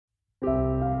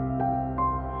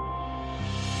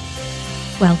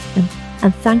welcome,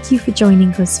 and thank you for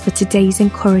joining us for today's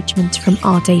encouragement from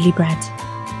Our Daily Bread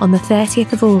on the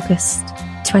 30th of August,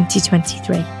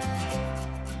 2023.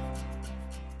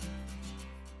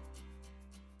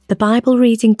 The Bible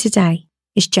reading today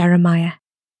is Jeremiah,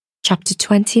 chapter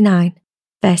 29,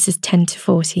 verses 10 to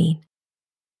 14.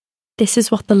 This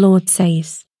is what the Lord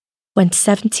says: When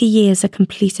 70 years are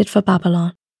completed for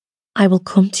Babylon, I will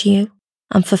come to you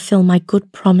and fulfill my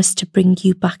good promise to bring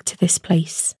you back to this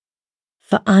place.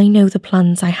 For I know the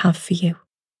plans I have for you,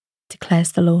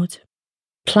 declares the Lord.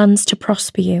 Plans to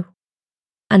prosper you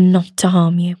and not to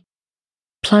harm you.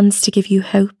 Plans to give you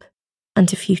hope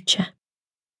and a future.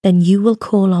 Then you will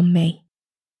call on me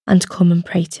and come and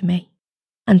pray to me,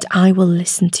 and I will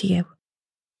listen to you.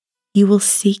 You will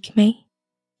seek me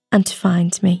and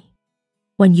find me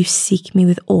when you seek me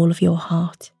with all of your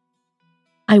heart.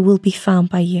 I will be found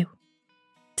by you,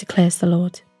 declares the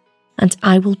Lord, and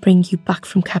I will bring you back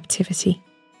from captivity.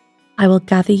 I will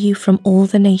gather you from all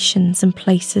the nations and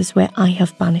places where I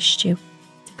have banished you,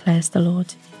 declares the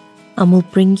Lord, and will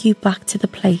bring you back to the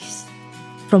place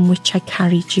from which I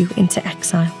carried you into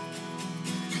exile.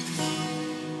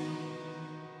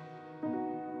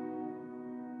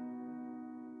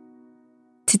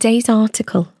 Today's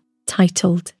article,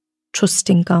 titled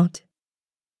Trusting God,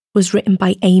 was written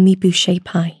by Amy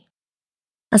Boucher-Pye.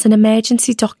 As an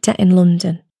emergency doctor in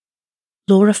London,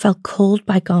 Laura felt called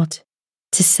by God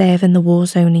to serve in the war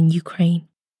zone in Ukraine.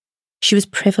 She was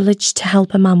privileged to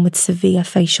help a man with severe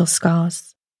facial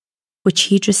scars, which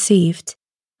he'd received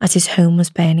as his home was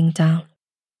burning down.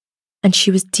 And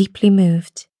she was deeply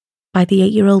moved by the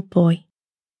 8-year-old boy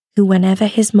who, whenever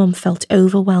his mum felt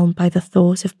overwhelmed by the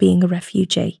thought of being a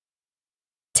refugee,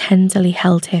 tenderly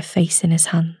held her face in his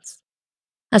hands.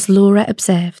 As Laura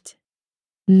observed,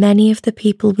 many of the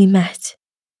people we met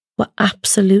were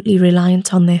absolutely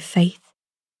reliant on their faith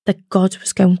that God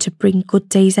was going to bring good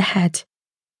days ahead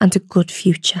and a good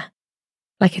future,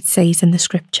 like it says in the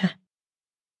scripture.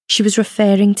 She was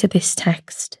referring to this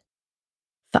text: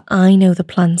 For I know the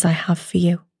plans I have for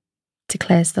you,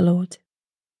 declares the Lord.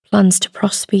 Plans to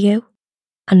prosper you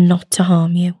and not to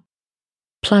harm you.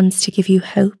 Plans to give you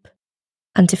hope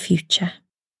and a future.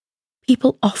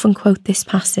 People often quote this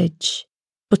passage,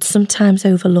 but sometimes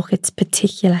overlook its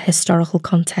particular historical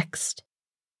context.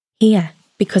 Here,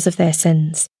 because of their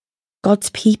sins, God's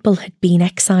people had been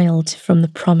exiled from the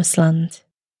Promised Land.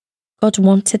 God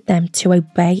wanted them to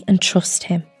obey and trust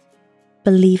Him,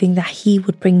 believing that He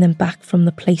would bring them back from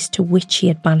the place to which He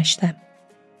had banished them.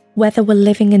 Whether we're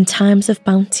living in times of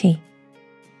bounty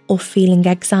or feeling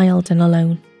exiled and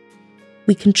alone,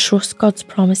 we can trust God's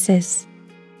promises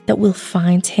that we'll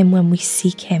find Him when we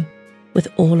seek Him with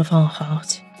all of our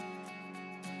heart.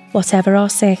 Whatever our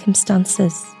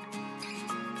circumstances,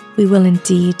 we will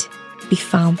indeed be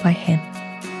found by Him.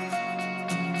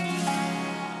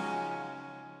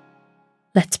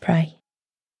 Let's pray.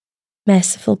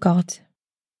 Merciful God,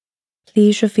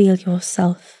 please reveal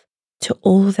yourself to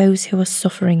all those who are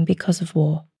suffering because of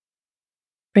war.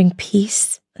 Bring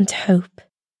peace and hope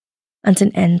and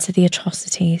an end to the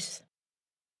atrocities.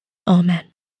 Amen.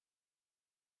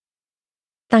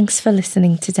 Thanks for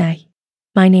listening today.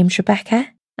 My name's Rebecca,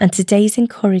 and today's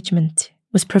encouragement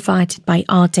was provided by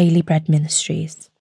Our Daily Bread Ministries.